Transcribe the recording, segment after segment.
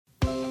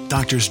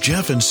Doctors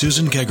Jeff and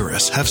Susan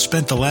Kegaris have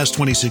spent the last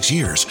 26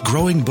 years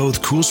growing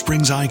both Cool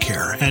Springs Eye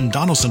Care and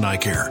Donaldson Eye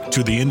Care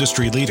to the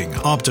industry-leading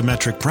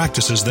optometric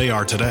practices they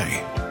are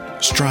today.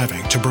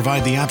 Striving to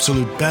provide the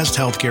absolute best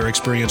healthcare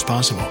experience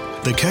possible,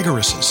 the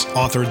Kegarises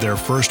authored their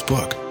first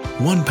book,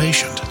 One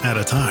Patient at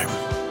a Time.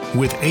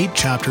 With 8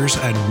 chapters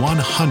and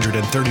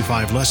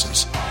 135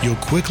 lessons, you'll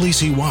quickly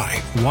see why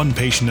One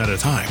Patient at a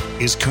Time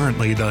is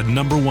currently the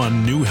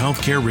 #1 new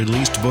healthcare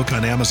released book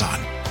on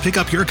Amazon. Pick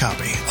up your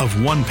copy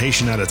of One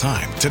Patient at a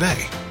Time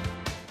today.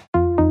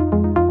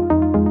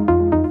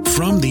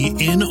 From the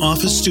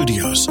in-office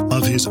studios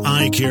of his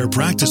eye care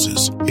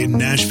practices in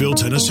Nashville,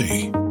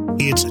 Tennessee,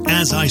 it's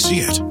As I See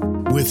It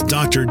with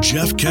Dr.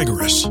 Jeff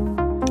Kegaris,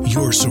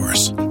 your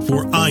source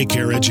for eye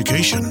care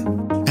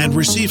education and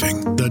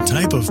receiving the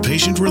type of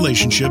patient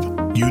relationship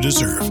you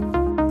deserve.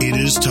 It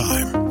is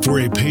time for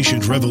a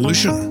patient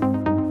revolution.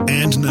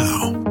 And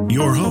now,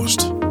 your host,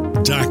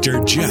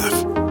 Dr. Jeff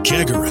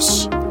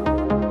Kegaris.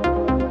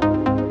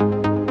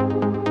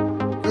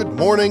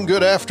 Good morning,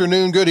 good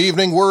afternoon, good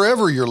evening,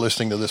 wherever you're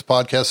listening to this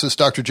podcast. This is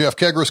Dr. Jeff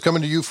Kegaris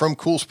coming to you from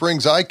Cool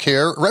Springs Eye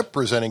Care,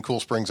 representing Cool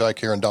Springs Eye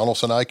Care and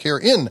Donaldson Eye Care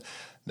in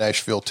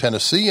Nashville,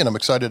 Tennessee. And I'm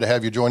excited to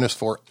have you join us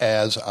for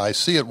As I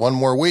See It one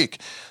more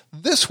week.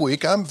 This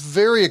week, I'm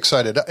very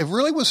excited. It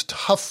really was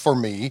tough for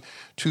me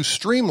to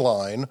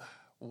streamline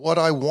what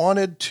I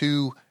wanted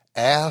to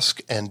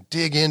ask and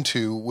dig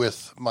into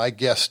with my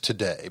guest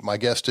today. My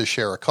guest is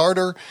Shara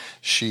Carter.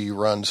 She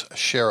runs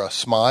Shara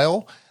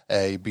Smile,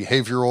 a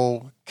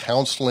behavioral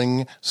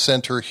counseling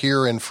center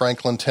here in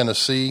Franklin,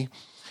 Tennessee.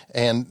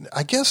 And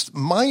I guess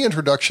my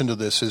introduction to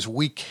this is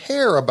we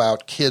care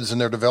about kids and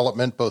their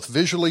development, both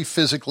visually,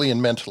 physically,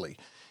 and mentally.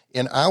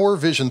 In our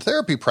vision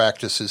therapy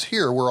practices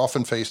here, we're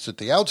often faced at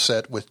the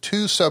outset with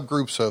 2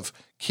 subgroups of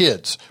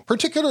kids,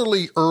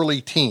 particularly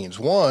early teens.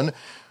 One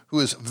who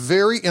is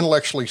very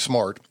intellectually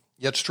smart,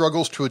 yet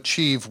struggles to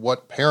achieve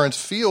what parents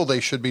feel they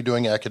should be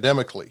doing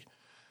academically.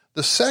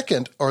 The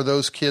second are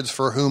those kids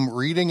for whom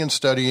reading and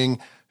studying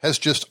has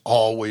just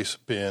always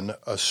been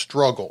a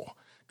struggle.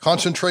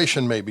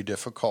 Concentration may be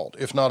difficult,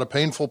 if not a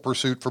painful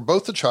pursuit for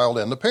both the child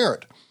and the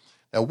parent.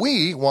 Now,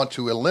 we want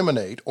to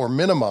eliminate or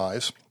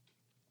minimize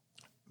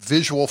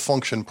visual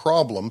function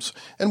problems,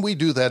 and we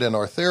do that in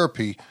our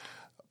therapy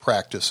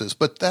practices,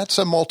 but that's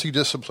a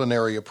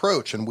multidisciplinary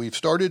approach, and we've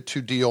started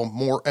to deal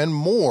more and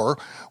more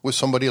with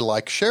somebody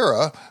like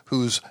Shara,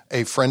 who's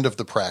a friend of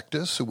the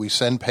practice, who we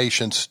send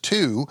patients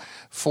to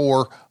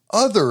for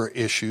other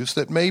issues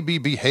that may be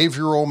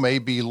behavioral, may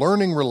be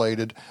learning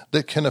related,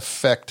 that can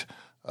affect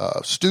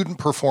student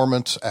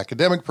performance,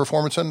 academic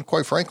performance, and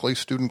quite frankly,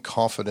 student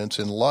confidence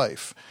in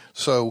life.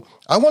 So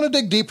I want to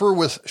dig deeper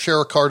with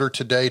Shara Carter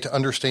today to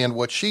understand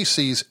what she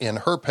sees in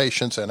her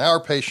patients and our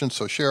patients.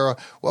 So Shara,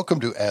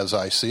 welcome to As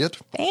I See It.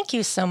 Thank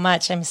you so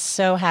much. I'm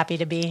so happy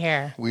to be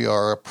here. We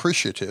are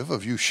appreciative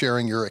of you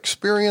sharing your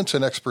experience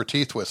and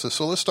expertise with us.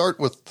 So let's start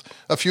with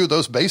a few of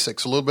those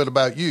basics, a little bit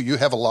about you. You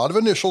have a lot of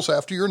initials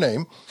after your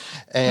name,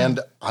 and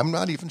I'm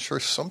not even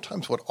sure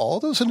sometimes what all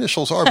those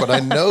initials are, but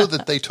I know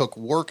that they took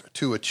work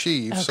to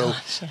achieve.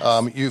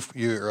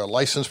 You're a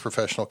licensed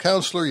professional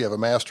counselor. You have a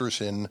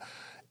master's in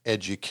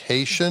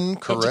education,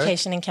 correct?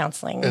 Education and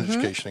counseling.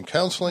 Education and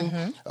counseling.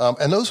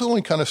 And those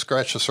only kind of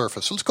scratch the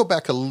surface. So let's go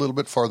back a little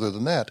bit farther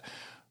than that.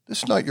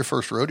 This is not your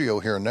first rodeo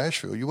here in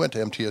Nashville. You went to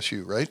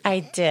MTSU, right? I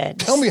did.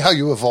 Tell me how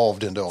you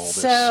evolved into all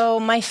this. So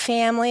my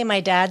family,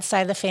 my dad's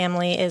side of the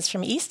family is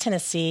from East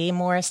Tennessee,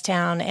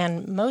 Morristown,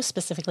 and most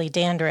specifically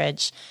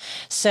Dandridge.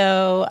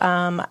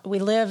 So we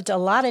lived a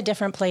lot of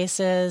different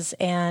places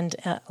and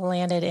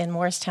landed in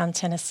Morristown,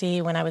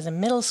 Tennessee when I was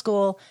in middle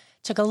school.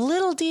 Took a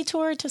little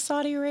detour to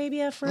Saudi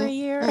Arabia for a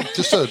year.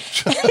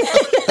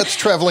 That's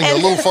traveling a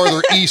little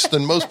farther east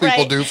than most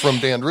people do from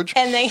Dandridge.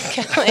 And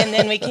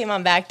then we came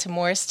on back to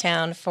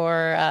Morristown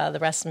for the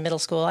rest of middle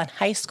school and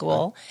high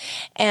school.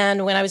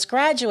 And when I was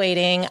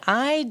graduating,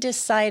 I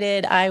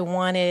decided I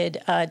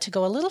wanted to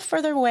go a little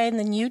further away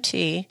than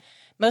UT.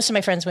 Most of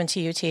my friends went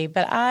to UT,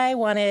 but I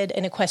wanted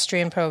an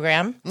equestrian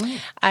program.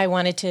 I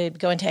wanted to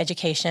go into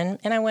education,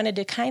 and I wanted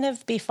to kind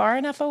of be far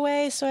enough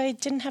away so I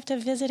didn't have to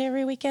visit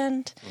every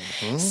weekend.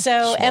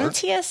 So Smart.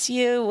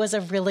 MTSU was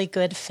a really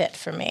good fit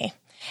for me.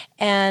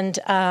 And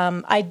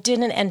I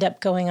didn't end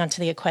up going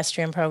onto the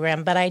equestrian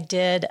program, but I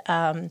did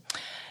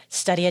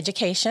study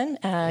education.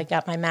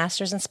 Got my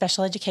master's in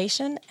special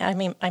education.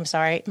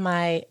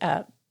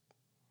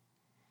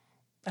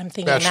 I'm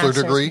thinking Bachelor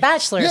degree?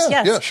 Bachelor's,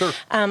 yes. Yeah, sure.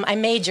 I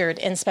majored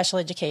in special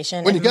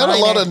education. When you got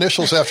a lot of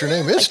initials after your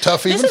name, it's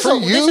tough even for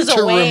you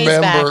to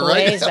remember,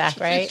 right? Ways back,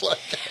 right?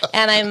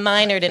 And I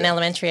minored in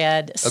elementary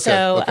ed.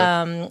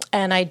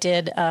 And I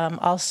did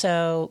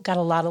also got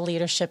a lot of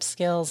leadership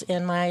skills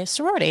in my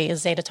sorority,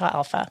 Zeta Tau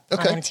Alpha, on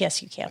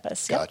MTSU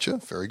campus. Gotcha.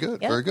 Very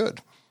good. Very good.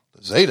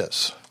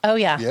 Zetas. Oh,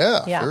 yeah.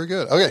 Yeah, very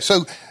good. Okay,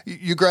 so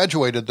you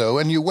graduated, though,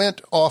 and you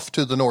went off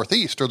to the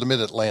Northeast or the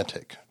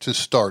Mid-Atlantic to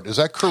start. Is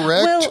that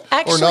correct? Well,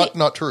 actually, or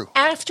not true?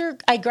 After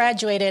I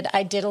graduated,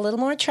 I did a little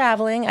more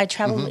traveling. I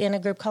traveled in a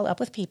group called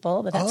Up With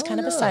People, but that's kind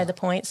of beside the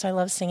point. So I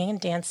love singing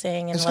and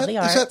dancing and love the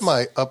arts. Is that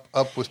my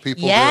Up With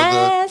People?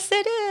 Yes,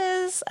 it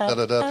is.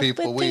 Da-da-da,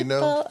 people we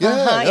know.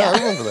 Yeah, I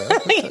remember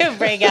that. You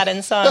break out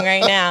in song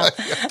right now.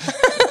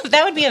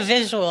 That would be a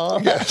visual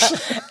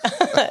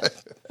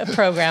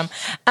program.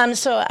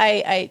 So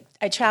I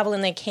traveled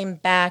and then came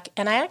back,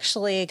 and I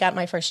actually got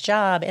my first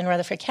job in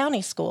Rutherford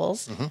County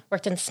schools,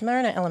 worked in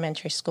Smyrna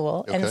Elementary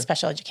School in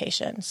special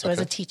education. So as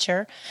a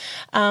teacher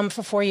for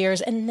 4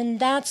 years. And then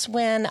that's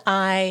when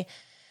I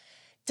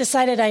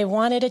decided I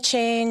wanted a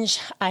change.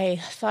 I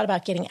thought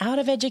about getting out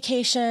of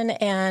education,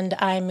 and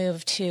I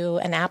moved to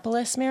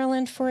Annapolis,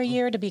 Maryland for a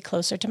year to be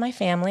closer to my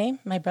family.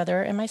 My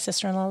brother and my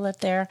sister-in-law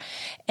lived there,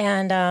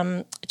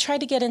 and tried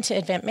to get into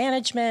event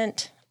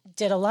management,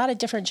 did a lot of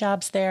different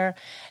jobs there,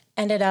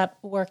 ended up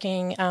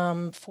working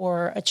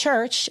for a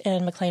church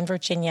in McLean,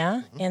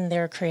 Virginia, in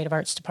their creative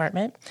arts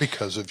department.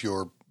 Because of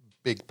your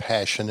big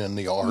passion in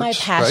the arts. My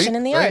passion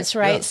in the arts,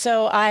 right? Yeah.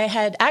 So I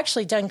had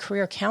actually done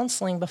career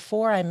counseling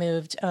before I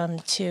moved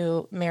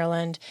to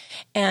Maryland,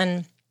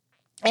 and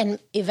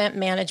event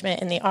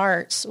management in the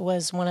arts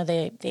was one of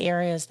the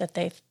areas that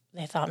they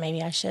thought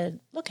maybe I should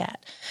look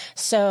at.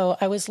 So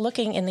I was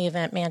looking in the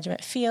event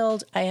management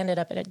field. I ended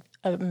up at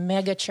a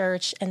mega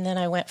church, and then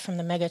I went from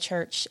the mega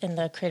church in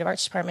the creative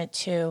arts department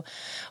to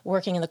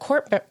working in the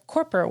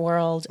corporate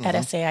world at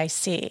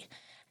SAIC.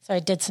 So I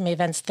did some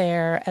events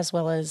there as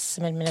well as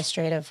some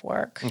administrative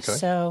work. Okay.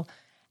 So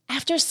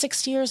after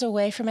 6 years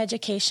away from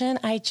education,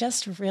 I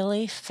just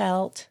really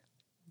felt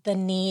the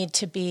need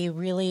to be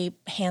really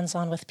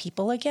hands-on with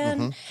people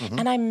again.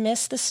 And I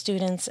miss the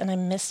students, and I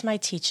miss my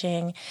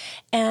teaching.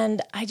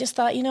 And I just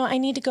thought, I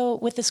need to go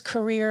with this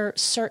career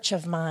search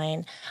of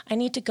mine. I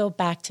need to go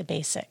back to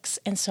basics.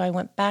 And so I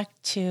went back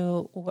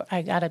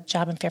I got a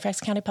job in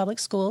Fairfax County Public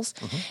Schools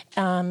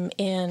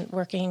in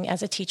working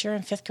as a teacher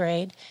in 5th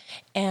grade,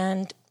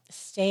 and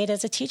stayed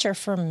as a teacher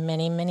for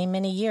many, many,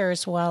 many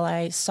years while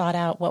I sought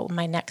out what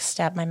my next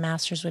step, my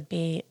master's, would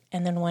be.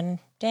 And then one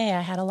day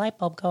I had a light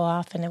bulb go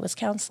off, and it was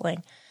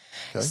counseling.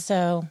 Okay.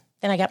 So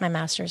then I got my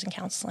master's in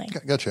counseling.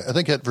 Gotcha. I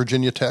think at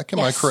Virginia Tech, am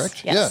I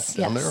correct? Yes.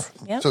 Yeah, down there.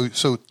 Yep.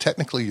 So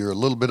technically you're a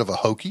little bit of a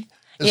Hokie.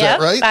 Is that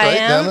right? I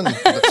am. Down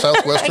in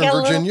southwestern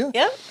Virginia?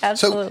 Yep,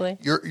 absolutely.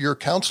 So you're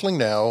counseling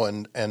now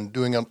and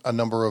doing a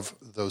number of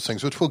those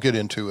things, which we'll get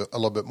into a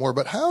little bit more.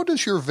 But how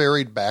does your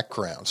varied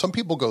background? Some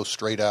people go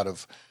straight out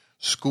of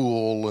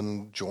school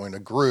and join a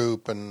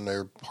group, and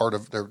they're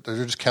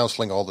just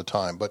counseling all the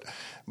time.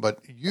 But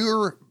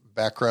your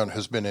background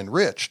has been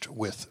enriched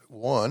with,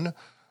 one,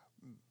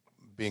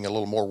 being a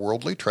little more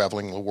worldly,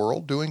 traveling the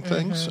world, doing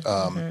things,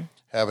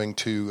 having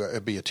to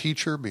be a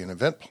teacher, be an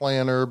event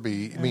planner,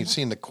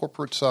 seeing the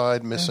corporate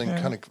side, missing,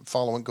 kind of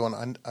following, going,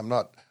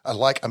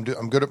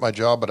 I'm good at my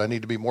job, but I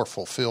need to be more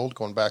fulfilled,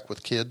 going back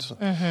with kids,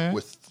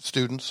 with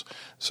students.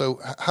 So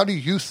how do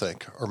you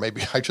think, or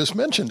maybe I just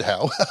mentioned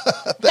how,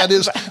 that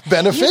is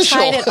beneficial?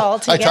 You tied it all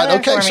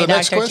together for me,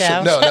 next Dr.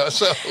 question.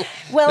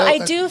 Jeff. I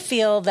do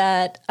feel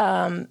that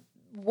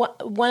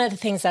one of the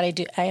things that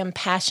I am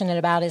passionate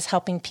about is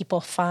helping people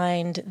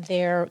find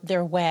their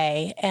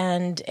way,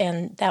 and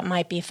that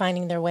might be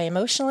finding their way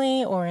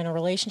emotionally or in a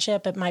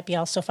relationship. It might be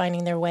also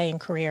finding their way in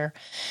career,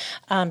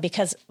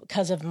 because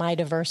of my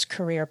diverse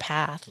career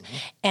path.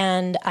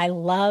 And I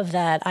love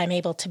that I'm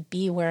able to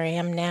be where I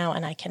am now,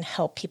 and I can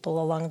help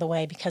people along the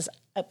way because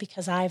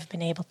I've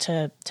been able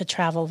to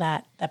travel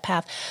that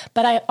path.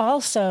 But I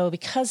also,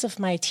 because of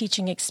my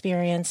teaching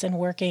experience and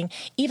working,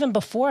 even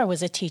before I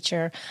was a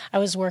teacher, I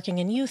was working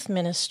in youth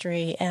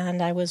ministry,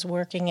 and I was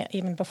working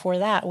even before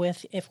that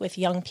with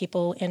young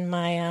people in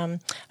my,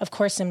 of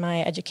course, in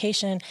my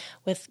education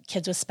with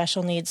kids with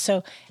special needs.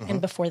 So, and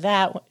before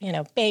that,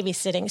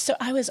 babysitting. So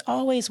I was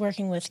always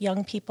working with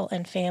young people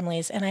and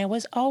families, and I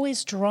was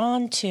always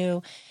drawn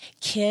to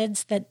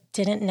kids that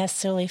didn't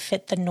necessarily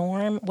fit the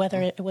norm,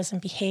 whether it was in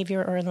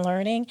behavior or in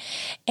learning.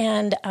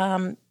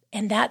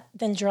 And that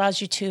then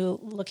draws you to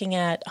looking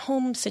at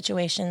home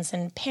situations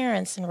and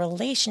parents and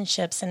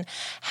relationships and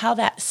how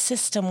that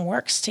system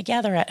works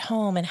together at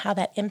home and how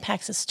that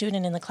impacts a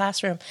student in the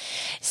classroom.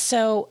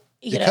 So,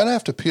 you kind of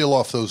have to peel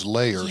off those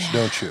layers,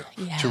 don't you,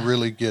 to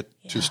really get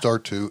to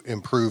start to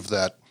improve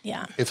that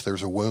if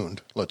there's a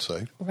wound, let's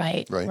say.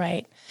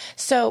 Right.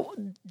 So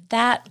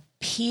that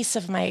piece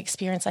of my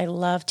experience I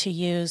love to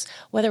use,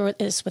 whether it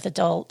is with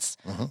adults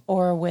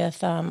or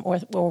with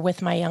or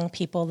with my young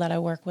people that I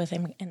work with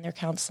in their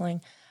counseling,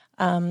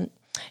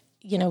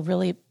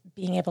 really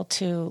being able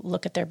to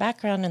look at their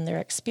background and their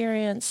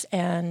experience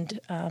and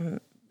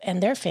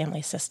their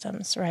family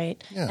systems,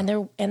 right? Yeah.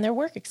 And their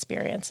work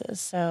experiences.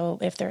 So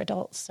if they're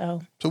adults,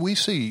 so we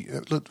see,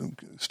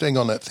 staying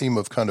on that theme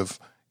of kind of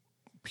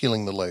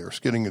peeling the layers,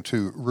 getting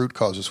into root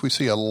causes, we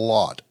see a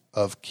lot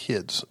of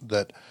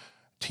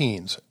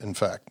teens, in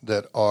fact,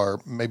 that are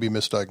maybe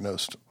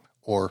misdiagnosed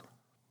or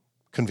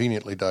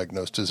conveniently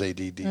diagnosed as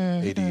ADD,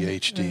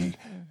 ADHD,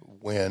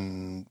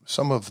 when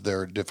some of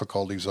their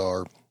difficulties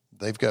are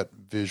they've got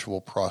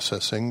visual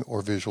processing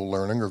or visual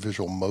learning or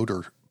visual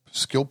motor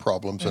skill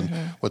problems, and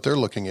what they're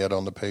looking at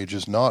on the page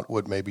is not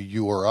what maybe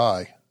you or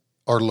I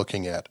are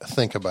looking at,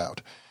 think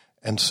about.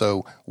 And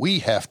so we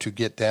have to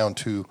get down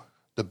to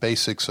the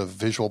basics of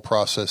visual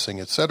processing,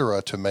 et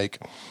cetera, to make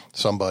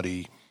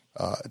somebody,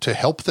 to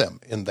help them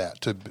in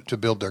that, to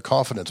build their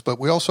confidence. But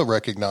we also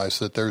recognize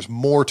that there's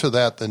more to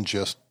that than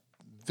just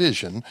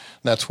vision.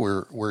 That's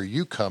where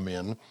you come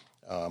in,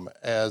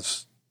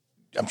 as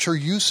I'm sure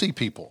you see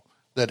people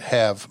that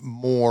have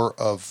more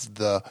of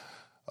the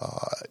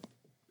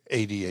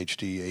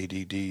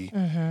ADHD,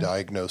 ADD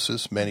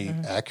diagnosis, many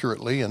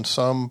accurately, and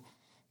some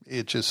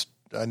it just,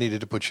 I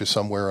needed to put you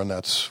somewhere, and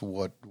that's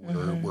what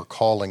we're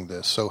calling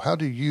this. So how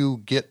do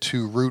you get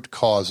to root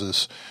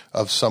causes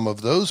of some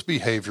of those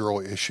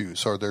behavioral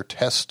issues? Are there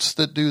tests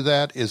that do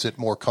that? Is it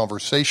more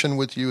conversation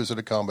with you? Is it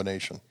a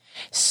combination?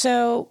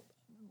 So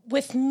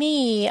with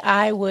me,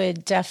 I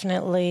would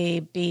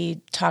definitely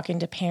be talking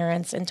to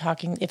parents and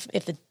talking, if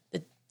the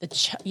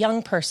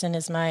young person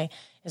is my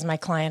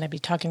client, I'd be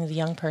talking to the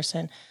young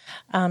person.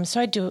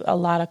 So I do a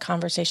lot of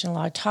conversation, a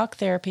lot of talk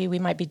therapy. We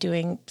might be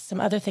doing some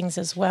other things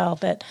as well.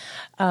 But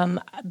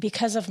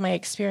because of my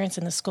experience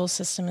in the school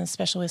system, and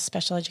especially with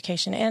special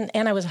education,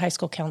 and I was a high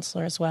school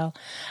counselor as well,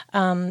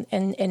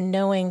 and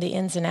knowing the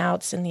ins and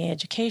outs in the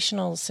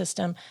educational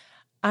system,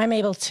 I'm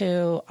able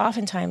to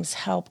oftentimes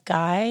help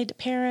guide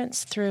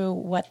parents through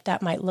what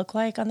that might look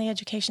like on the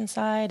education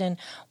side and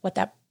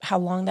how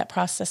long that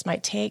process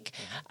might take.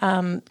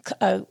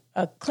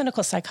 A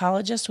clinical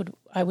psychologist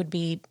would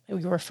be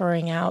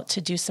referring out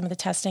to do some of the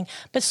testing,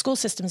 but school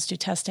systems do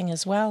testing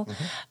as well.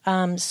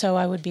 So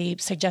I would be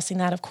suggesting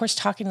that. Of course,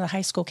 talking to the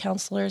high school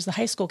counselors. The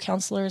high school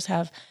counselors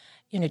have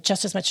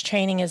just as much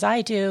training as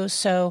I do.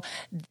 So,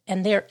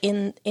 and they're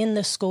in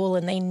the school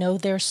and they know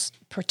their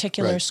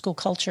particular school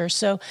culture.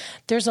 So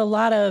there's a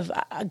lot of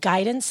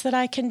guidance that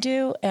I can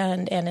do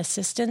and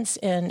assistance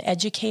in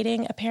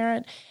educating a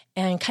parent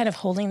and kind of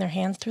holding their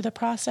hand through the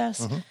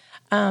process.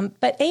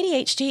 But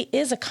ADHD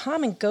is a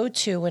common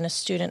go-to when a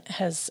student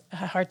has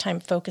a hard time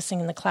focusing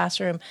in the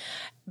classroom.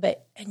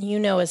 And you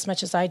know as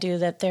much as I do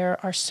that there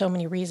are so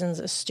many reasons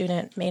a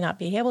student may not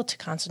be able to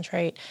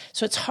concentrate.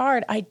 So it's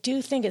hard. I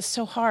do think it's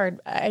so hard.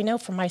 I know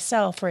for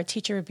myself, for a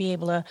teacher to be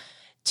able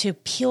to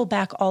peel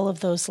back all of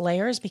those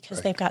layers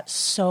because they've got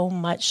so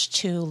much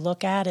to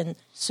look at and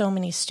so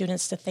many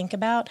students to think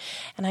about.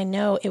 And I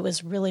know it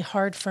was really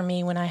hard for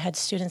me when I had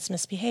students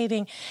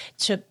misbehaving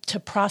to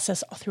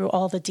process through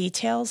all the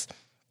details.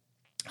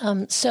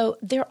 So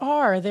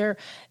there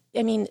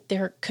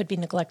could be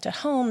neglect at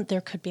home.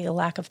 There could be a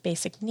lack of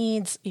basic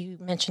needs. You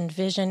mentioned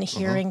vision,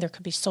 hearing. There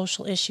could be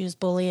social issues,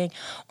 bullying,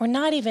 or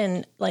not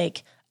even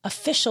like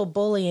official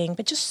bullying,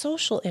 but just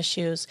social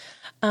issues.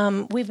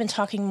 We've been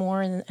talking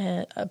more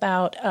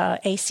about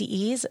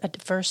ACEs,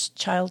 adverse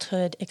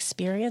childhood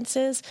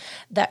experiences,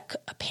 that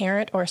a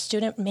parent or a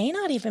student may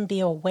not even be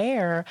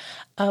aware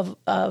of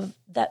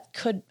that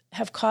could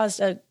have caused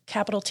a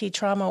capital T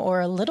trauma or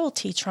a little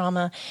t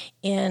trauma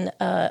in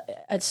a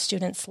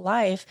student's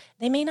life.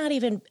 They may not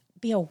even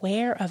be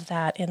aware of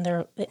that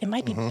it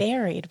might be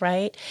buried,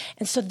 right?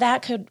 And so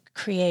that could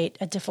create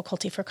a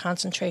difficulty for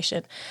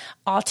concentration.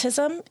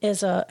 Autism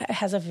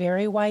has a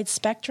very wide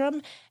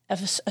spectrum.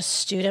 A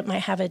student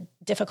might have a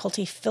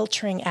difficulty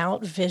filtering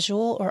out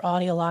visual or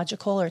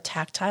audiological or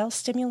tactile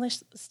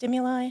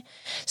stimuli.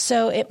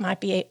 So it might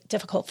be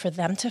difficult for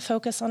them to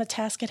focus on a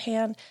task at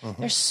hand.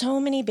 There's so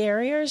many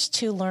barriers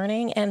to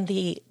learning, and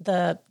the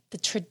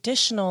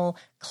traditional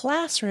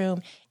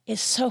classroom is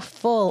so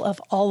full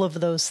of all of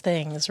those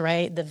things,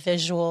 right? The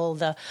visual,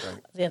 the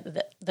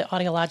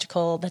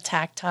audiological, the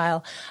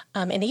tactile,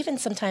 and even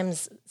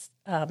sometimes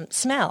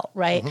smell,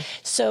 right?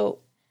 So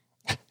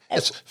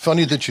it's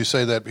funny that you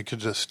say that,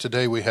 because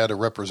today we had a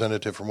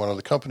representative from one of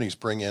the companies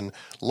bring in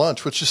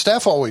lunch, which the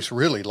staff always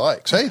really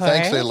likes. Hey,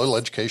 thanks, they had a little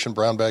education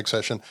brown bag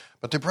session,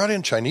 but they brought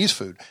in Chinese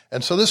food.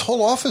 And so this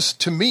whole office,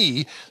 to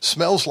me,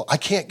 smells like, I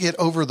can't get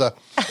over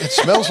it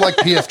smells like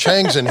P.F.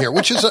 Chang's in here,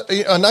 which is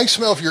a nice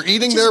smell if you're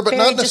eating there, but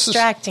not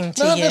distracting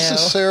to not you.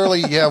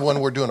 necessarily,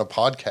 when we're doing a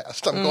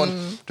podcast. I'm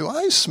going, do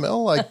I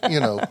smell like,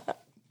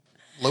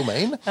 lo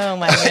mein? Oh,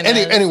 my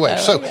goodness. Anyway,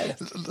 so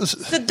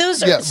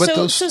those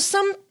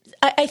are,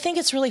 I think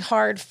it's really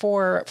hard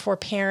for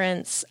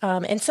parents,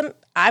 and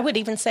I would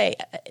even say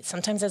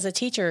sometimes as a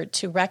teacher,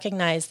 to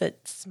recognize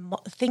that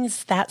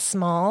things that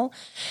small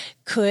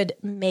could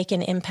make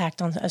an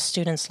impact on a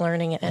student's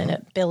learning and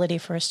ability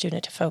for a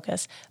student to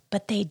focus,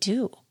 but they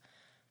do.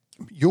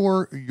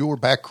 Your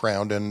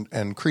background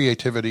and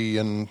creativity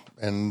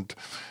and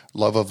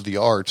love of the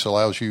arts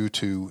allows you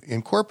to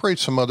incorporate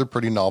some other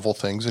pretty novel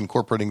things,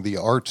 incorporating the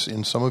arts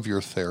in some of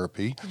your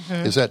therapy.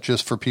 Is that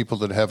just for people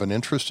that have an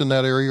interest in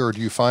that area, or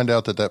do you find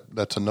out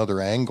that's another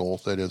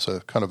angle that is a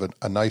kind of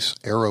a nice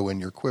arrow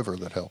in your quiver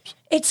that helps?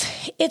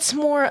 It's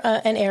more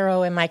an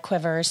arrow in my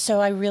quiver.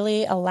 So I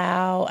really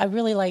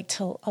like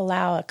to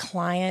allow a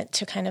client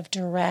to kind of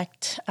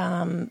direct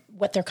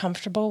what they're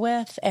comfortable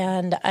with,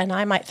 and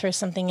I might throw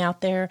something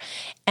out there,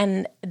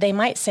 and they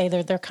might say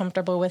they're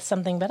comfortable with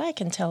something, but I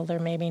can tell they're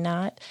maybe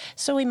not.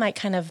 So we might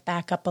kind of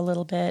back up a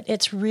little bit.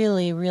 It's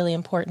really, really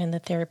important in the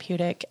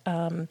therapeutic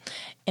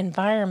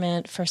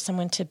environment for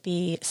someone to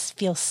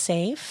feel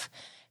safe,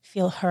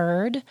 feel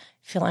heard,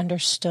 feel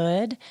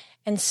understood.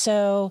 And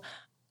so,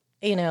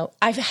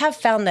 I have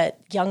found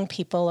that young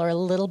people are a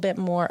little bit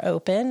more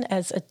open.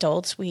 As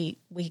adults, we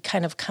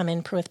kind of come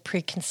in with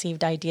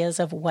preconceived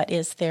ideas of what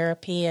is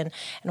therapy and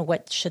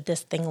what should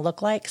this thing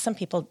look like. Some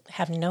people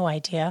have no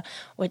idea,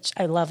 which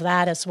I love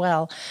that as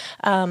well.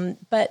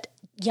 But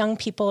young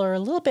people are a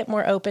little bit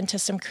more open to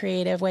some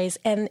creative ways.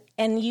 And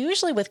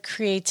usually with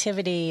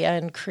creativity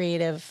and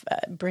creative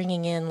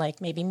bringing in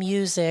like maybe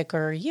music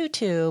or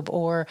YouTube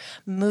or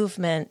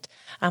movement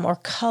or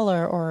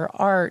color or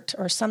art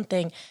or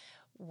something,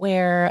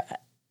 where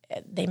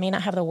they may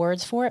not have the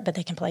words for it, but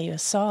they can play you a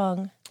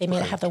song. They may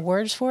not have the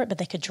words for it, but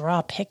they could draw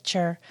a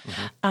picture.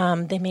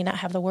 Mm-hmm. They may not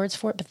have the words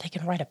for it, but they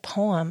can write a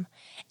poem.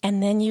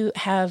 And then you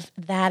have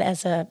that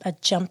as a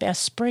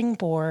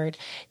springboard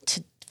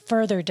to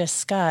further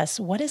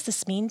discuss, what does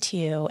this mean to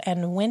you?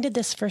 And when did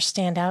this first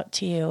stand out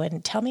to you?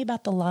 And tell me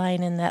about the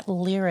line in that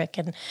lyric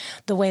and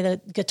the way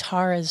the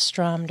guitar is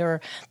strummed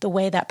or the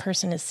way that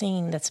person is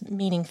singing that's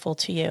meaningful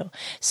to you.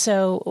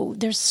 So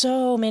there's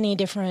so many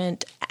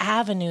different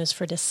avenues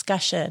for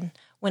discussion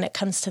when it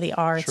comes to the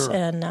arts. Sure.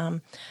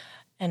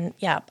 And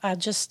yeah,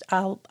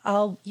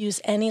 I'll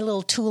use any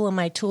little tool in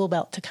my tool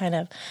belt to kind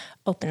of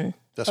open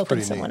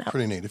someone up.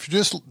 Pretty neat. If you're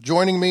just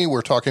joining me,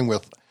 we're talking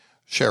with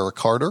Shara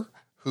Carter,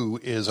 who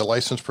is a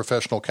licensed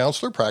professional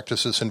counselor,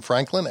 practices in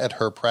Franklin at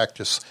her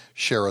practice,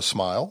 Shara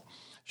Smile.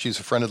 She's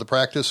a friend of the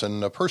practice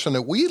and a person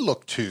that we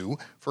look to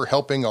for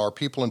helping our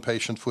people and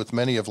patients with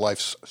many of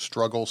life's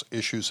struggles,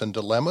 issues, and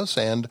dilemmas,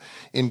 and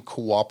in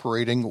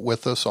cooperating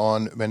with us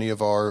on many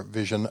of our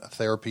vision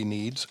therapy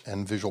needs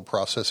and visual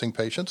processing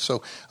patients.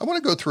 So I want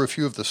to go through a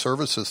few of the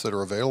services that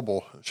are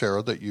available,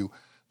 Shara, that you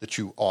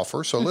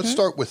offer. So let's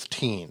start with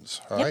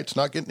teens, all right? It's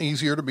not getting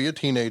easier to be a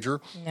teenager.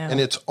 No. And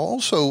it's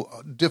also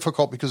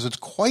difficult because it's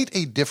quite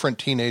a different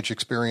teenage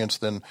experience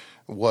than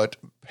what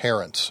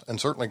parents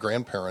and certainly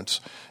grandparents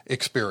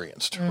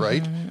experienced,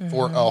 right?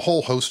 For a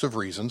whole host of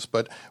reasons.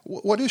 But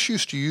what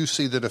issues do you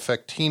see that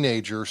affect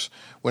teenagers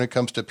when it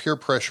comes to peer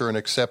pressure and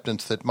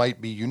acceptance that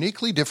might be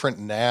uniquely different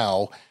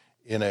now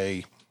in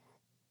a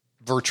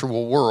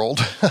virtual world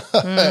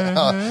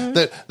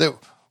that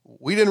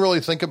we didn't really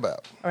think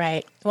about?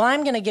 Right. Well,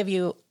 I'm going to give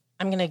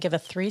a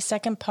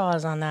 3-second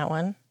pause on that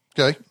one.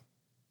 Okay.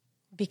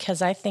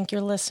 Because I think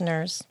your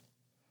listeners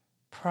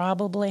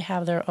probably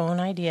have their own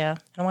idea.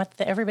 I want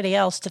everybody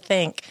else to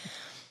think,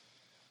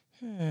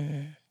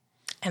 and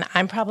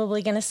I'm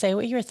probably going to say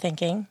what you're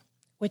thinking,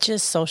 which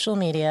is social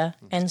media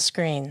and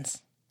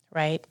screens,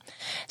 right?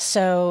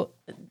 So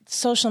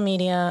social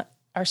media,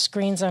 our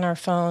screens on our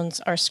phones,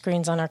 our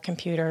screens on our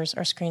computers,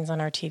 our screens on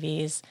our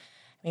TVs.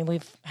 I mean,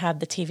 we've had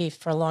the TV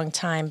for a long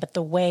time, but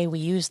the way we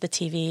use the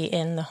TV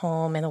in the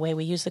home and the way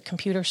we use the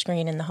computer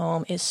screen in the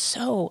home is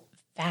so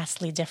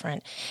vastly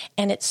different.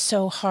 And it's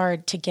so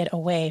hard to get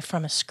away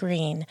from a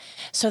screen.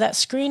 So that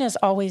screen is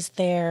always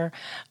there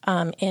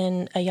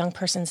in a young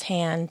person's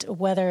hand,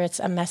 whether it's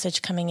a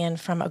message coming in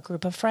from a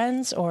group of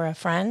friends or a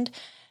friend,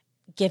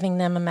 giving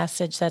them a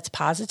message that's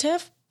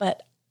positive.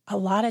 But a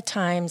lot of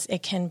times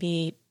it can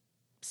be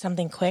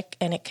something quick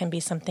and it can be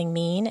something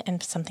mean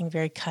and something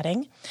very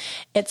cutting.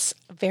 It's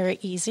very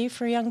easy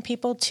for young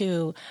people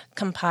to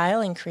compile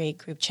and create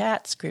group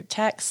chats, group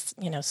texts,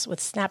 with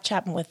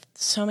Snapchat and with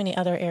so many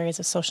other areas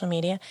of social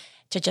media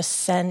to just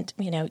send,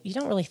 you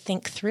don't really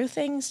think through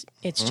things.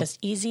 It's just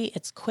easy.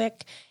 It's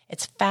quick.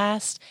 It's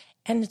fast.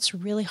 And it's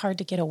really hard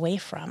to get away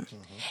from.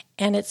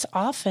 And it's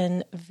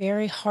often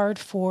very hard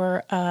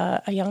for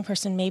a young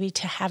person maybe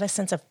to have a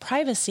sense of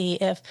privacy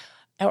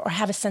or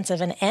have a sense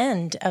of an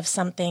end of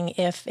something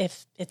if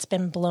it's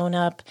been blown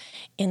up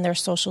in their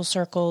social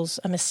circles,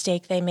 a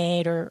mistake they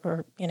made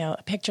or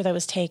a picture that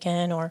was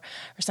taken or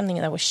something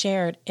that was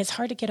shared. It's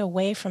hard to get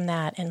away from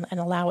that and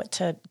allow it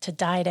to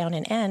die down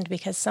and end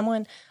because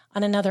someone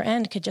on another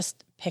end could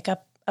just pick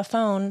up a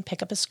phone,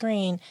 pick up a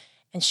screen,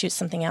 and shoot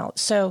something out.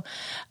 So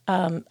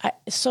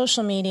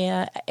social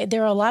media,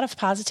 there are a lot of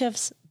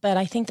positives, but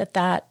I think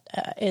that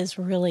is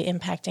really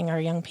impacting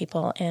our young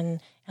people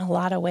in a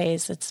lot of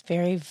ways. It's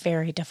very,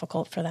 very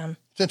difficult for them.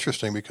 It's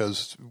interesting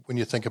because when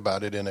you think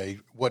about it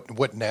in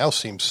what now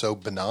seems so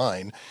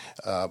benign,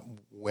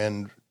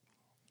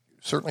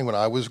 certainly when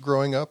I was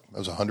growing up, that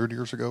was 100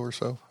 years ago or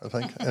so, I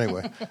think.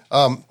 Anyway,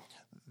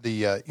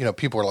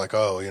 people are like,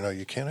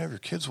 you can't have your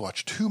kids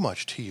watch too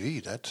much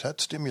TV.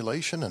 That's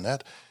stimulation and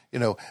that,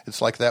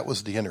 it's like that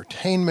was the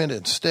entertainment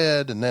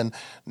instead. And then,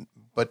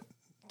 but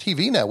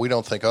TV now, we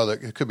don't think,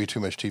 it could be too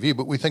much TV,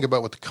 but we think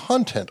about what the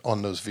content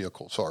on those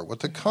vehicles are,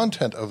 what the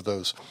content of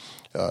those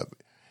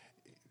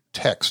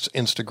texts,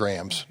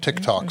 Instagrams,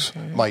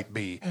 TikToks might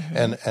be,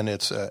 and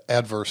its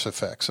adverse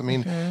effects. I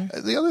mean,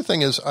 the other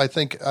thing is, I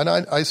think, and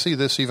I see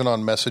this even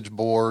on message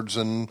boards,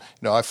 and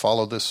I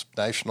follow this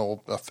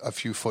a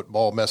few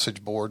football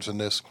message boards, and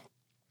this.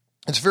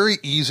 It's very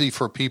easy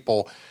for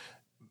people,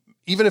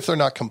 even if they're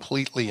not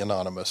completely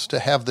anonymous, to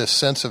have this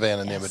sense of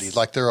anonymity. Yes.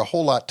 Like they're a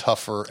whole lot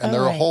tougher, and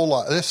they're a whole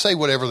lot, they say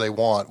whatever they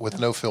want with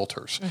no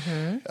filters.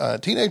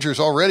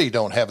 Teenagers already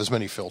don't have as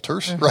many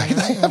filters, right?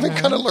 They haven't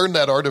kind of learned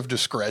that art of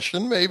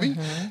discretion, maybe.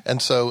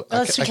 And so...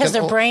 Well, it's because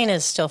their brain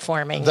is still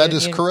forming. That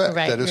is correct.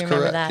 Right, that is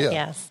remember correct. That, yeah.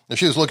 Yes. And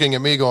she was looking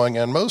at me going,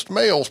 and most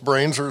males'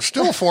 brains are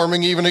still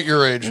forming even at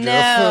your age, Jeff. No,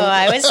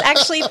 I was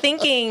actually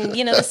thinking,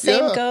 the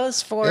same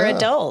goes for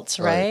adults,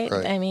 right?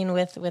 Right? I mean,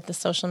 with the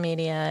social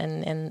media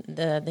and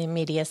the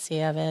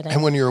immediacy of it.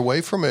 And when you're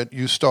away from it,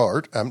 you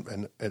start,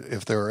 and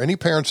if there are any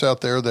parents out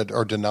there that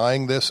are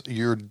denying this,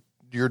 you're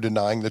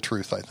denying the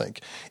truth, I think.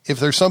 If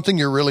there's something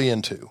you're really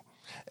into,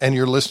 and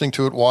you're listening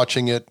to it,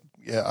 watching it,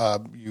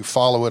 you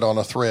follow it on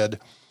a thread,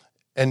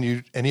 and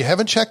you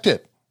haven't checked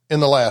it in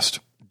the last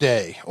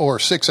day or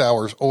 6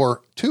 hours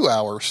or 2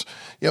 hours,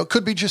 it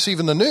could be just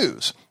even the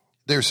news.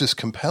 There's this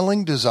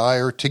compelling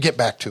desire to get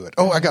back to it.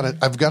 Oh, I've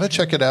got to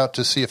check it out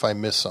to see if I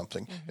missed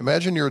something.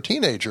 Imagine you're a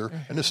teenager,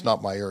 and it's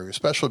not my area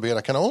especially, but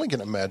I can only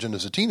imagine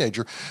as a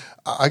teenager,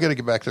 I got to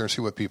get back there and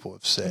see what people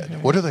have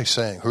said. What are they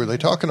saying? Who are they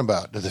talking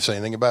about? Do they say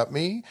anything about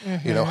me?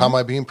 How am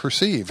I being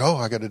perceived? Oh,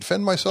 I got to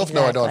defend myself.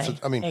 Exactly. No, I don't.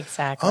 I mean,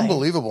 exactly.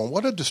 Unbelievable. And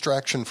what a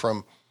distraction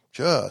from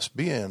just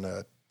being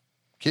a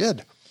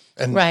kid.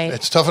 And right.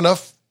 It's tough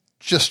enough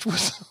just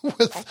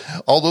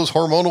with all those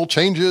hormonal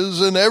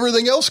changes and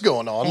everything else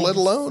going on, let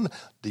alone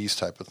these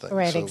type of things.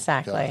 Right, so,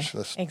 exactly.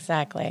 Gosh,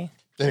 exactly.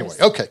 Anyway,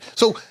 okay.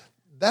 So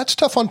that's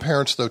tough on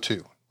parents, though,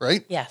 too,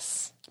 right?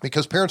 Yes.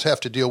 Because parents have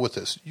to deal with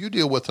this. You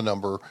deal with a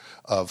number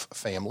of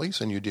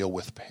families, and you deal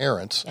with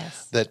parents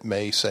that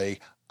may say,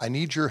 I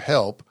need your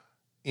help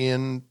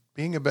in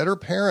being a better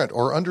parent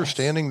or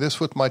understanding this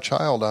with my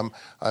child.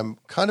 I'm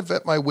kind of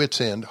at my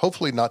wit's end,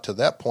 hopefully not to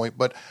that point,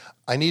 but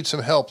I need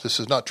some help. This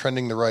is not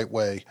trending the right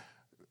way.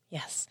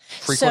 Yes.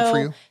 Frequent for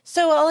you?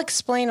 So I'll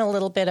explain a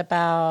little bit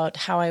about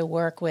how I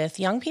work with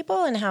young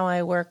people and how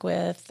I work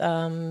with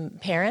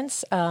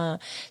parents.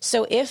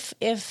 So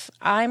if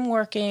I'm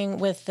working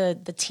with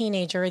the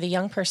teenager or the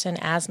young person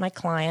as my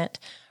client,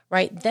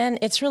 right, then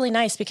it's really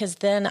nice because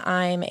then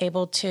I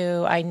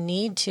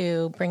need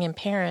to bring in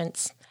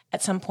parents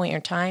at some point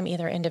in time,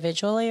 either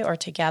individually or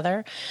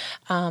together,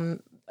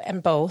 and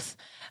both.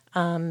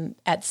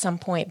 At some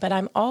point, but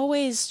I'm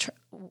always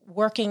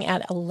working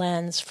at a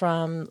lens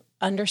from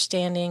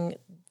understanding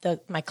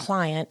my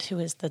client, who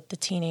is the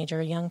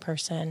teenager, young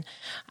person,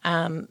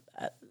 and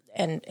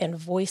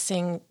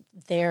voicing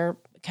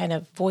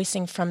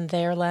from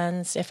their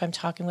lens if I'm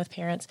talking with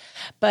parents,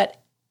 but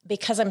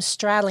because I'm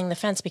straddling the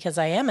fence, because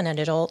I am an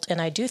adult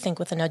and I do think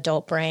with an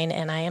adult brain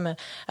and I am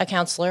a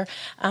counselor,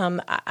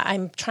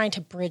 I'm trying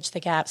to bridge the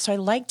gap. So I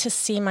like to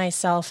see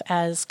myself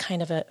as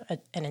kind of an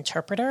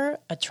interpreter,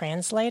 a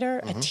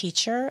translator, a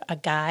teacher, a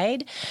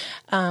guide.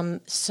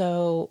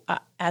 So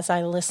as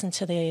I listen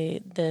to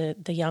the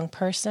young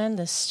person,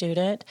 the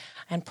student,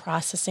 and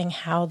processing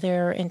how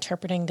they're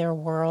interpreting their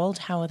world,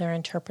 how they're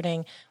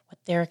interpreting what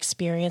their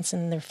experience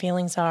and their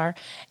feelings are,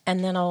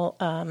 and then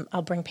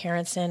I'll bring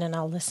parents in and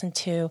I'll listen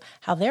to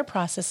how they're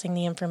processing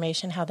the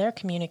information, how they're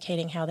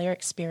communicating, how they're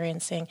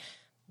experiencing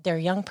their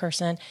young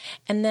person,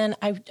 and then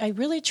I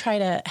really try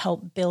to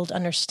help build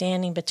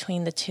understanding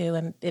between the two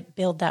and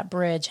build that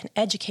bridge and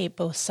educate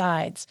both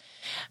sides,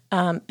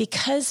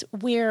 because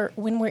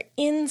when we're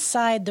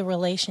inside the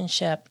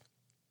relationship,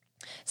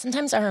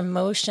 sometimes our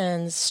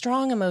emotions,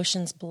 strong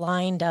emotions,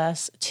 blind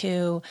us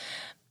to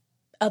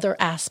other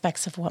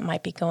aspects of what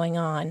might be going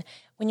on.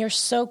 When you're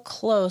so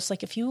close,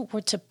 like if you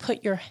were to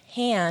put your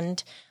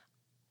hand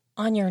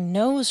on your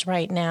nose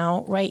right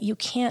now, right, you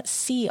can't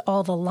see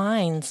all the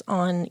lines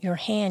on your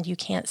hand. You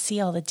can't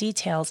see all the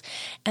details.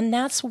 And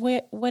that's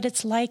what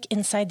it's like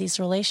inside these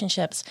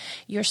relationships.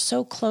 You're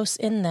so close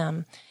in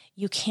them.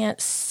 You can't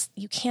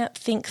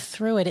think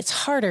through it. It's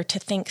harder to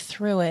think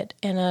through it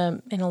in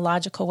a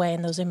logical way.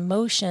 And those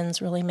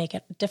emotions really make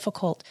it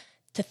difficult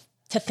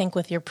to think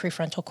with your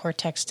prefrontal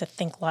cortex, to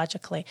think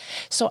logically.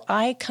 So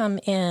I come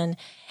in,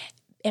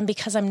 and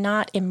because I'm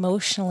not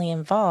emotionally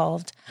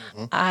involved,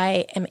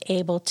 I am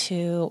able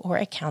to, or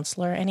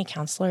any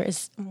counselor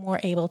is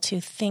more able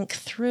to think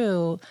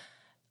through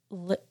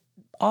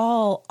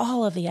all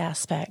of the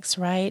aspects,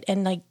 right?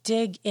 And like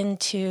dig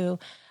into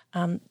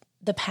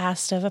the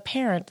past of a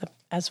parent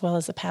as well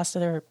as the past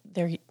of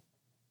their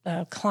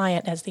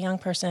client as the young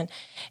person,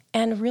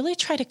 and really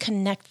try to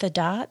connect the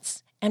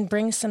dots and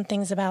bring some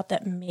things about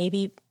that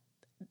maybe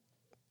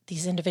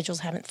these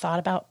individuals haven't thought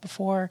about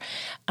before,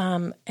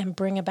 and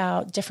bring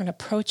about different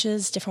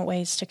approaches, different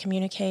ways to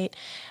communicate,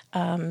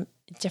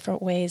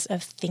 different ways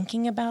of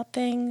thinking about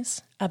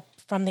things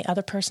from the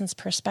other person's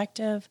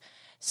perspective.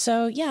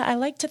 So, yeah, I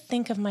like to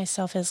think of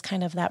myself as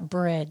kind of that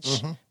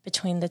bridge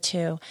between the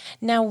two.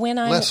 Now, when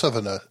I'm less of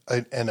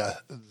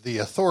the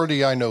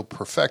authority, I know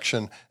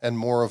perfection, and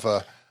more of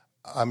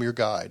I'm your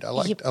guide. I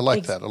like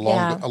that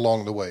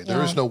along the way.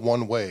 There is no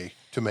one way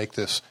to make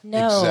this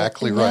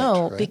exactly right.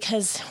 No,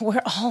 because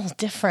we're all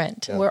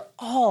different. Yeah. We're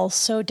all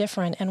so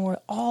different, and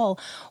we're all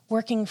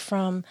working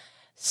from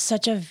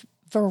such a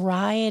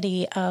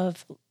variety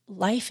of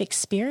life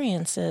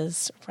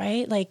experiences,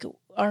 right? Like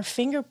our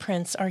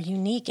fingerprints are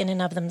unique in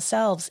and of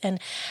themselves, and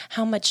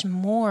how much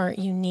more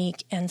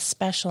unique and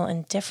special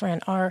and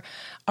different are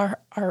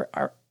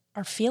our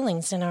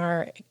feelings and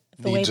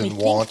the way we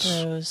think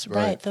through,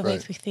 the way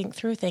we think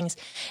through things.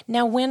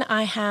 Now, when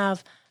I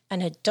have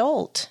an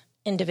adult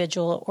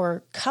individual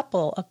or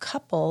a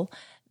couple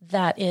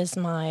that is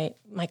my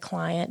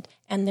client,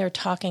 and they're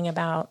talking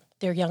about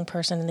their young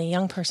person, and the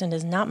young person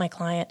is not my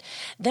client,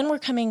 then we're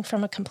coming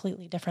from a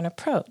completely different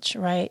approach,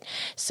 right?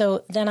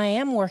 So then I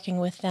am working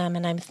with them,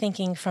 and I'm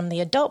thinking from the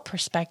adult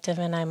perspective,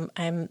 and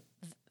I'm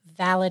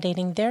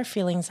validating their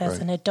feelings as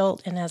an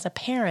adult and as a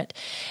parent.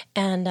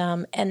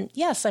 And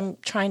yes, I'm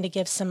trying to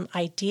give some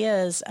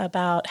ideas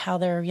about how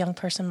their young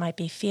person might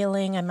be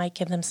feeling. I might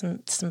give them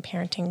some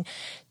parenting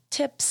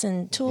tips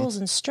and tools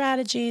and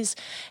strategies,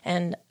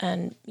 and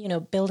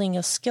building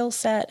a skill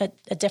set,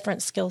 a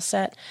different skill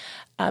set,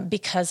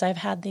 because I've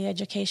had the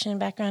education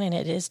background, and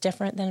it is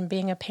different than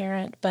being a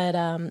parent. But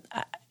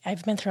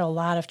I've been through a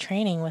lot of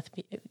training with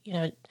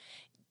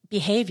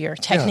behavior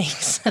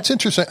techniques. Yeah. It's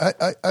interesting.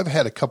 I've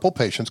had a couple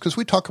patients, because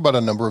we talk about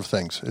a number of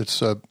things.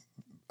 It's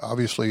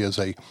obviously as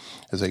a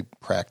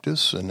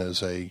practice and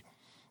as a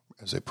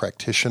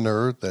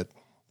practitioner that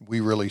we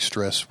really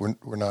stress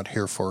we're not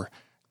here for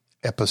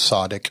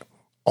episodic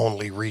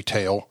only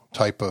retail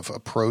type of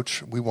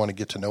approach. We want to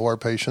get to know our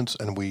patients,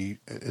 and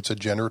it's a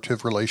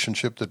generative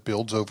relationship that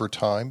builds over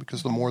time,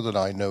 because the more that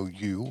I know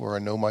you, or I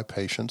know my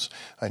patients,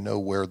 I know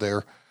where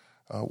they're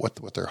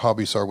what their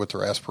hobbies are, what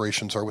their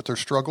aspirations are, what their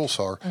struggles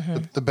are,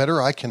 the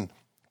better I can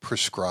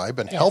prescribe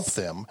and help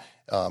them,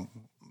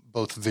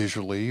 both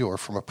visually or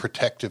from a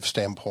protective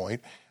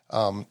standpoint.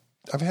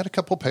 I've had a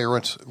couple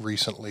parents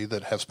recently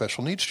that have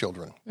special needs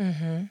children,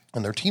 and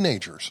they're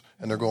teenagers,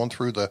 and they're going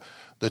through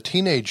the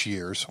teenage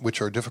years,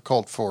 which are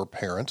difficult for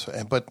parents.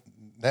 But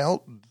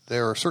now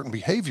there are certain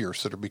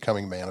behaviors that are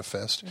becoming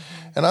manifest.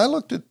 And I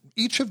looked at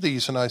each of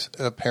these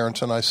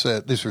parents, and I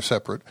said, these are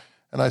separate,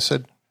 and I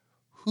said,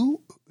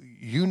 who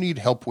you need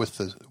help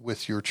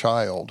with your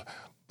child,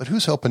 but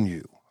who's helping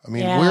you? I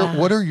mean,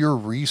 what are your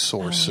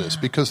resources?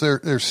 Because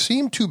there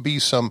seem to be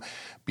some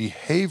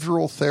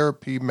behavioral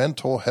therapy,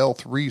 mental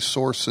health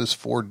resources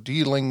for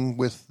dealing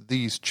with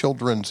these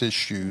children's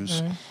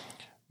issues.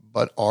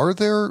 But are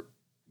there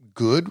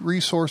good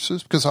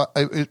resources? Because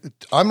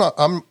I'm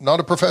not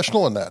a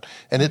professional in that,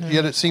 and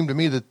yet it seemed to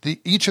me that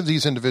each of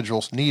these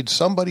individuals needs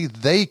somebody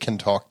they can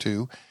talk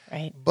to,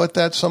 but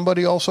that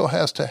somebody also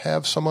has to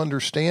have some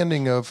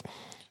understanding of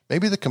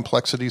maybe the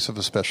complexities of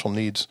a special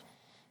needs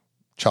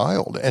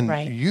child.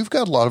 And you've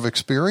got a lot of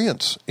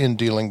experience in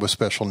dealing with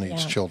special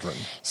needs children.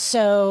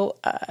 So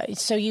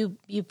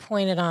you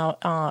pointed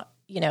out,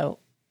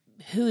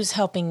 who's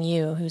helping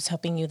you,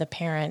 the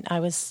parent. I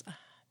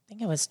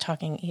think I was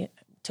talking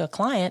to a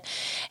client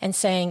and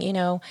saying,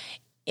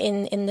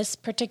 in this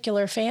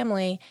particular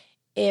family,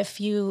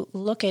 if you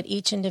look at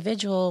each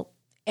individual,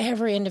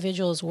 every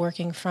individual is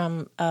working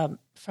from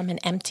an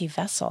empty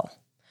vessel,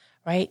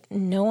 right?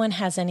 No one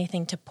has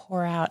anything to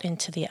pour out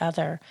into the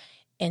other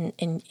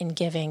in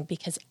giving,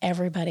 because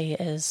everybody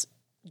is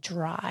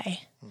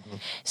dry.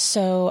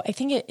 So I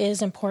think it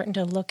is important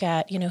to look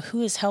at,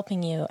 who is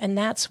helping you. And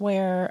that's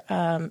where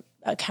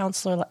a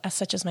counselor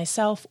such as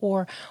myself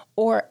or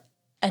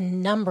a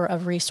number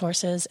of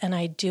resources, and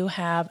I do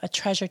have a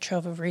treasure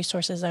trove of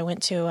resources. I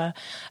went to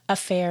a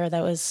fair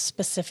that was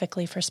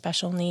specifically for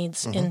special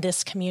needs in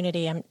this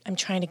community. I'm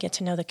trying to get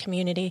to know the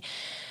community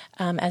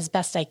as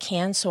best I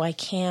can, so I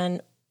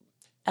can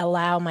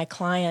allow my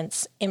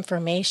clients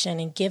information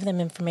and give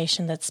them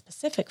information that's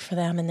specific for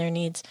them and their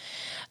needs,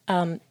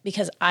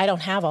 because I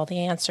don't have all the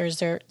answers.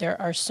 There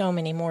are so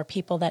many more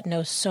people that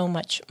know so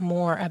much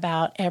more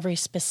about every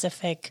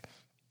specific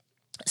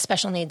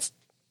special needs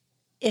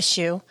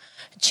issue,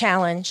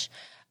 challenge.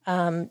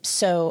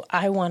 So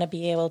I want to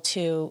be able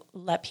to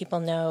let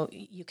people know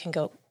you can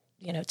go,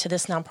 to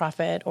this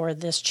nonprofit or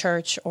this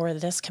church or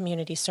this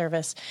community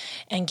service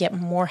and get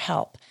more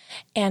help,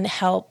 and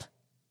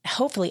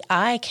hopefully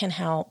I can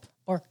help,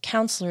 or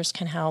counselors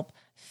can help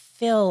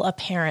fill a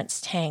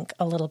parent's tank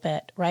a little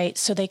bit, right?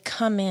 So they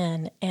come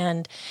in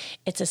and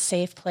it's a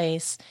safe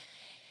place.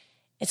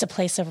 It's a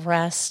place of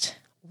rest.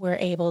 We're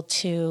able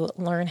to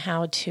learn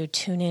how to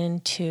tune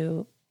in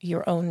to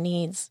your own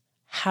needs.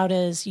 How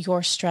does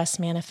your stress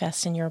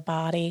manifest in your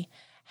body?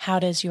 How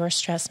does your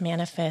stress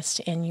manifest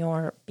in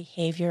your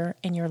behavior,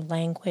 in your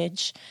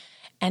language?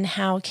 And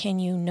how can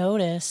you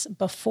notice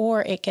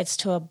before it gets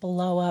to a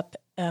blow up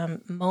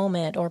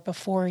moment, or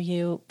before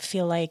you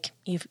feel like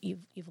you've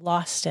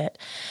lost it?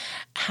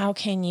 How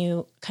can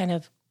you kind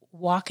of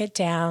walk it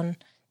down,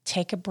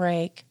 take a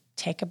break,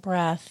 take a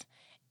breath,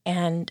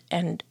 and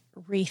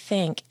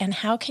rethink? And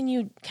how can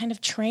you kind of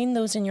train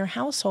those in your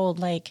household?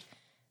 Like,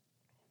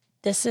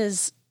 this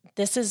is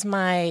this is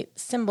my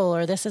symbol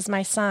or this is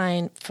my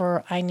sign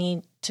for I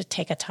need to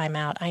take a time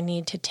out. I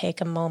need to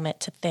take a moment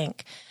to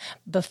think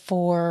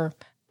before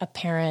a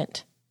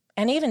parent,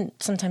 and even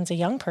sometimes a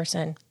young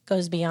person,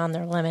 goes beyond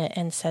their limit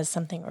and says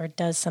something or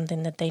does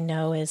something that they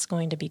know is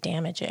going to be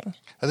damaging.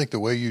 I think the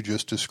way you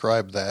just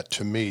described that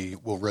to me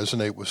will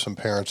resonate with some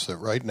parents that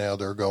right now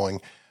they're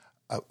going,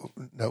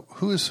 no,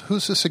 who's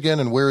this again,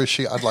 and where is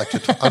she? I'd like to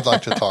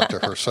talk to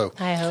her. So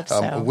I hope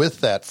so.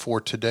 With that,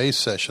 for today's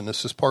session,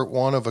 this is part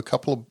one of a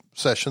couple of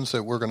sessions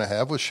that we're going to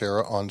have with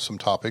Shara on some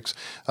topics.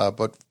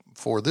 But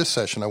for this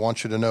session, I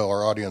want you to know,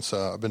 our audience,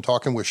 I've been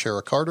talking with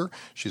Shara Carter.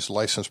 She's a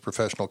licensed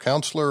professional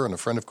counselor and a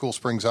friend of Cool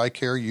Springs Eye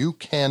Care. You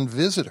can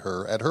visit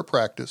her at her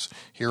practice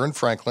here in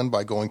Franklin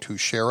by going to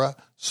Shara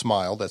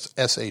Smile. That's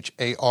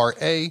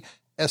SHARA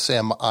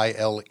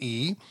SMILE.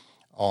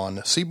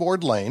 On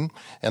Seaboard Lane.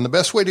 And the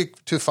best way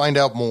to find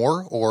out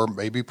more, or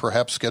maybe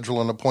perhaps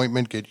schedule an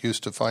appointment, get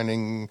used to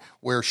finding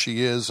where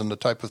she is and the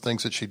type of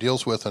things that she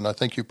deals with. And I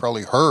think you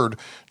probably heard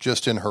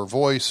just in her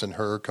voice and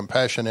her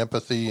compassion,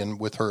 empathy, and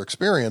with her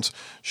experience,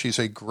 she's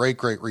a great,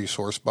 great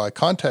resource by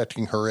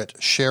contacting her at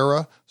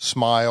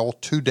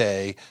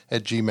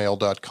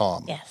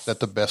sharasmiletoday@gmail.com. Yes. Is that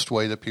the best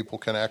way that people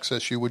can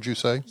access you, would you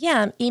say?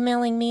 Yeah,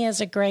 emailing me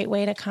is a great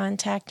way to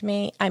contact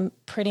me. I'm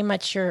pretty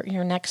much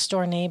your next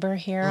door neighbor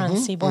here on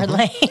Seaboard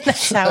Lane.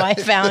 That's how I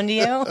found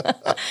you.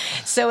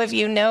 So if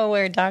you know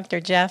where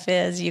Dr. Jeff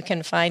is, you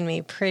can find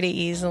me pretty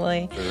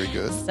easily. Very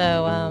good.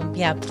 So,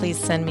 please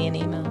send me an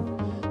email.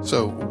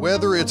 So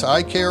whether it's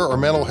eye care or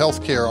mental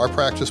health care, our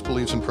practice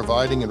believes in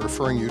providing and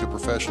referring you to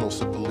professionals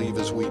that believe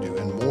as we do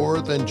in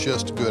more than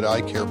just good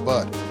eye care,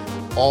 but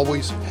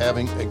always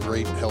having a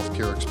great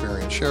healthcare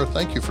experience. Shara,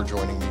 thank you for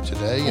joining me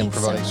today and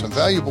providing some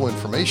valuable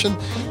information.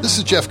 This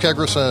is Jeff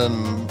Kegris,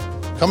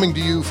 coming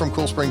to you from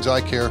Cool Springs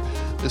Eye Care.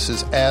 This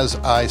is As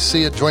I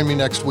See It. Join me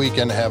next week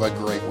and have a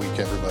great week,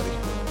 everybody.